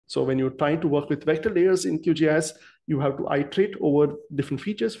So when you're trying to work with vector layers in QGIS, you have to iterate over different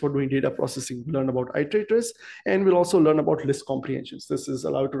features for doing data processing. We'll learn about iterators, and we'll also learn about list comprehensions. This is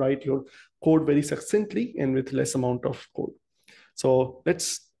allowed to write your code very succinctly and with less amount of code. So let's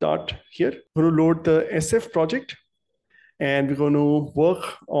start here. We're going to load the SF project, and we're going to work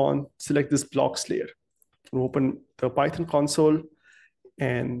on select this blocks layer. We'll open the Python console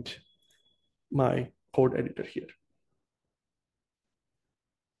and my code editor here.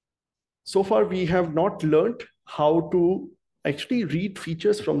 So far, we have not learned how to actually read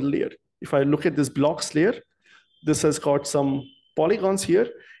features from the layer. If I look at this blocks layer, this has got some polygons here,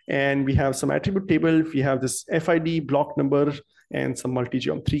 and we have some attribute table. We have this FID, block number, and some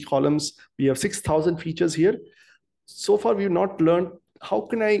multi-geom, 3 columns. We have 6,000 features here. So far, we've not learned how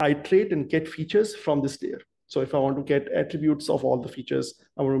can I iterate and get features from this layer. So if I want to get attributes of all the features,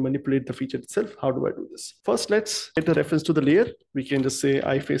 I want to manipulate the feature itself. How do I do this? First, let's get a reference to the layer. We can just say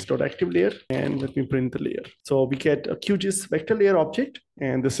iface.active layer, and let me print the layer. So we get a QGIS vector layer object,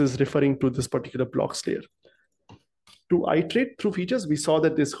 and this is referring to this particular blocks layer. To iterate through features, we saw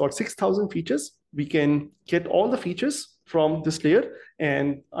that this got 6,000 features. We can get all the features from this layer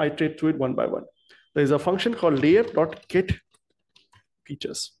and iterate through it one by one. There's a function called layer.get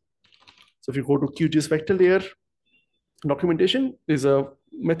features. So if you go to QGIS vector layer documentation, there's a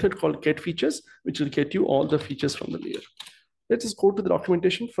method called get features, which will get you all the features from the layer. Let's just go to the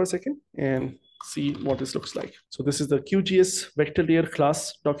documentation for a second and see what this looks like. So this is the QGIS vector layer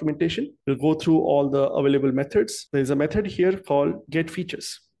class documentation. We'll go through all the available methods. There's a method here called get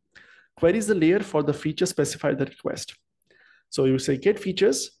features. Queries the layer for the feature specified the request. So you say get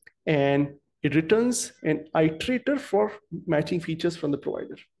features, and it returns an iterator for matching features from the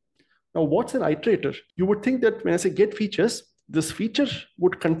provider. Now, what's an iterator? You would think that when I say get features, this feature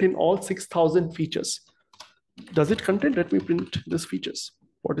would contain all 6,000 features. Does it contain? Let me print this features.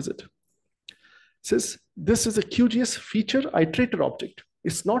 What is it? It says this is a QGIS feature iterator object.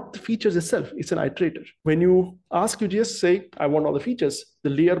 It's not the features itself, it's an iterator. When you ask QGIS, say, I want all the features, the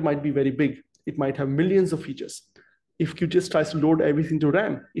layer might be very big. It might have millions of features. If QGIS tries to load everything to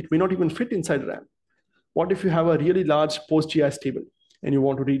RAM, it may not even fit inside RAM. What if you have a really large PostGIS table and you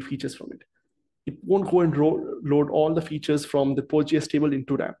want to read features from it? It won't go and load all the features from the PostGIS table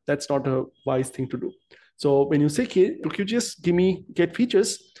into RAM. That's not a wise thing to do. So when you say to QGIS, give me get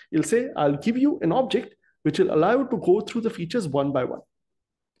features, it'll say, I'll give you an object which will allow you to go through the features one by one.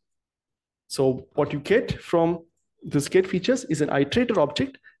 So what you get from this get features is an iterator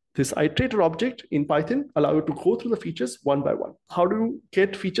object. This iterator object in Python allows you to go through the features one by one. How do you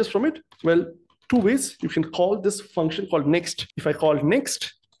get features from it? Well, 2 ways. You can call this function called next. If I call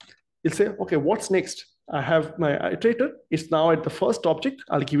next, it'll say, okay, what's next? I have my iterator. It's now at the first object.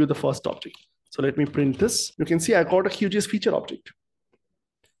 I'll give you the first object. So let me print this. You can see I got a QGIS feature object.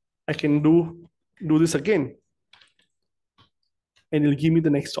 I can do this again, and it'll give me the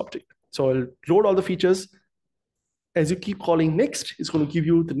next object. So I'll load all the features. As you keep calling next, it's going to give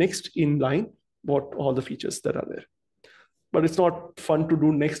you the next in line, what all the features that are there. But it's not fun to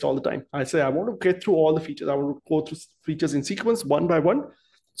do next all the time. I say, I want to get through all the features. I want to go through features in sequence one by one.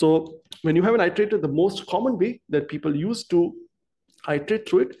 So when you have an iterator, the most common way that people use to iterate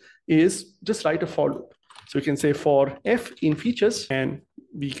through it is just write a for loop. So you can say for f in features, and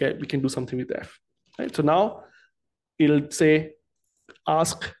we can do something with f. Right? So now it'll say,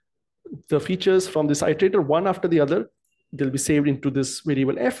 ask the features from this iterator one after the other. They'll be saved into this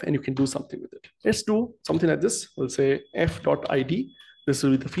variable f, and you can do something with it. Let's do something like this. We'll say f.id. This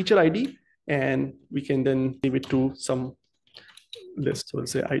will be the feature ID, and we can then give it to some list. So we'll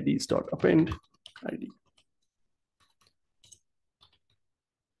say ids.append id.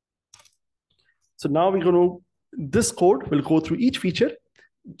 So now we're going to, this code will go through each feature,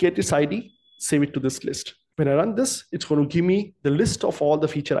 get its ID, save it to this list. When I run this, it's going to give me the list of all the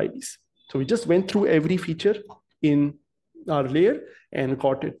feature IDs. So we just went through every feature in our layer and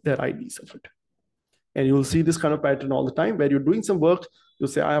got their IDs of it. And you'll see this kind of pattern all the time where you're doing some work. You'll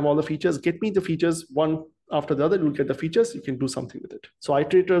say, I have all the features, get me the features one after the other. You'll get the features, you can do something with it. So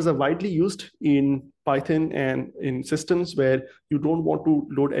iterators are widely used in Python and in systems where you don't want to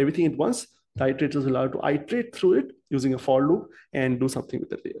load everything at once. The iterators allow you to iterate through it using a for loop and do something with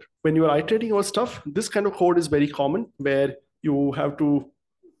the layer. When you are iterating over stuff, this kind of code is very common where you have to,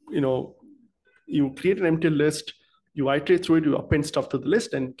 you create an empty list, you iterate through it, you append stuff to the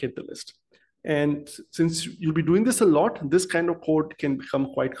list and get the list. And since you'll be doing this a lot, this kind of code can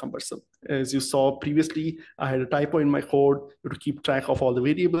become quite cumbersome. As you saw previously, I had a typo in my code to keep track of all the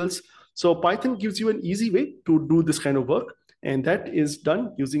variables. So Python gives you an easy way to do this kind of work. And that is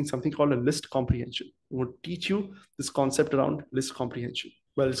done using something called a list comprehension. It will teach you this concept around list comprehension.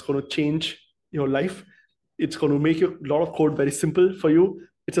 well, it's going to change your life. It's going to make a lot of code very simple for you.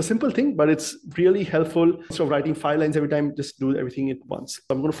 It's a simple thing, but it's really helpful. Instead of writing 5 lines every time, just do everything at once. So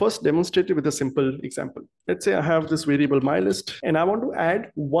I'm going to first demonstrate it with a simple example. Let's say I have this variable mylist, and I want to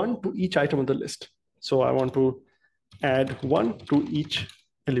add 1 to each item on the list. So I want to add 1 to each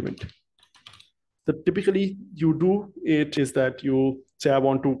element. So typically you do it is that you say, I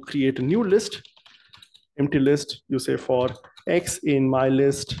want to create a new list, empty list. You say for X in my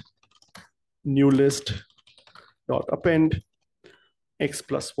list, new list dot append X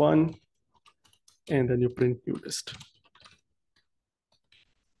plus 1, and then you print new list.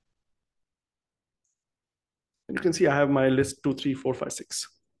 And you can see I have my list 2, 3, 4, 5, 6.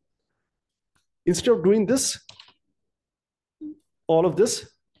 Instead of doing this, all of this,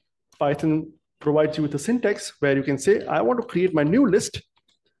 Python provides you with a syntax where you can say, I want to create my new list.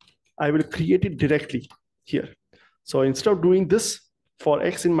 I will create it directly here. So instead of doing this for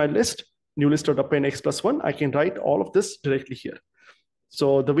X in my list, new list.append X plus 1, I can write all of this directly here.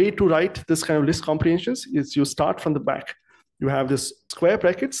 So the way to write this kind of list comprehensions is you start from the back. You have this square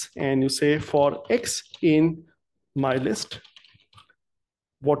brackets, and you say for X in my list,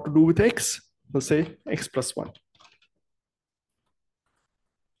 what to do with X? We'll say X plus 1.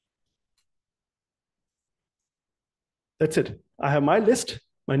 That's it. I have my list.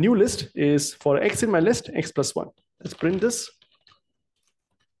 My new list is for X in my list, X plus 1. Let's print this.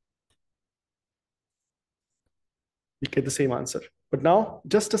 We get the same answer. But now,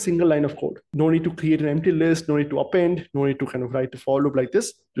 just a single line of code. No need to create an empty list, no need to append, no need to kind of write a for loop like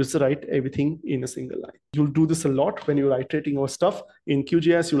this. Just write everything in a single line. You'll do this a lot when you're iterating over stuff. In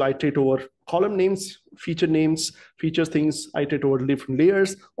QGIS, you'll iterate over column names, feature things, iterate over different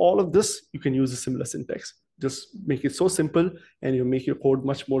layers. All of this, you can use a similar syntax. Just make it so simple, and you make your code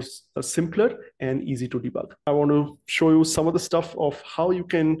much more simpler and easy to debug. I want to show you some of the stuff of how you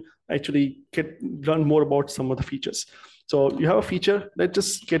can actually learn more about some of the features. So you have a feature. Let's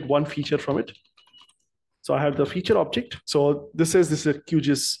just get one feature from it. So I have the feature object. So this is a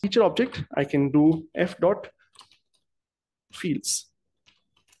QGIS feature object. I can do f dot fields.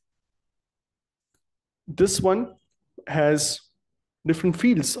 This one has different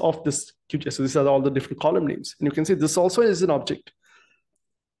fields of this QGIS. So these are all the different column names. And you can see this also is an object.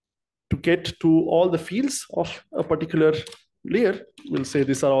 To get to all the fields of a particular layer, we'll say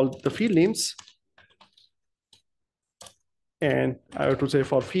these are all the field names. And I have to say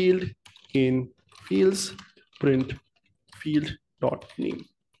for field in fields, print field dot name.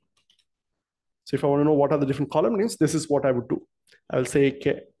 So if I want to know what are the different column names, this is what I would do. I will say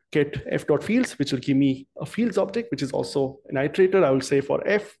get f dot fields, which will give me a fields object, which is also an iterator. I will say for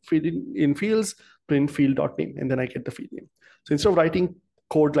f field in fields, print field dot name, and then I get the field name. So instead of writing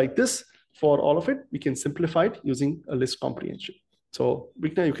code like this for all of it, we can simplify it using a list comprehension. So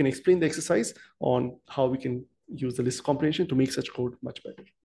Vigna, you can explain the exercise on how we can use the list comprehension to make such code much better.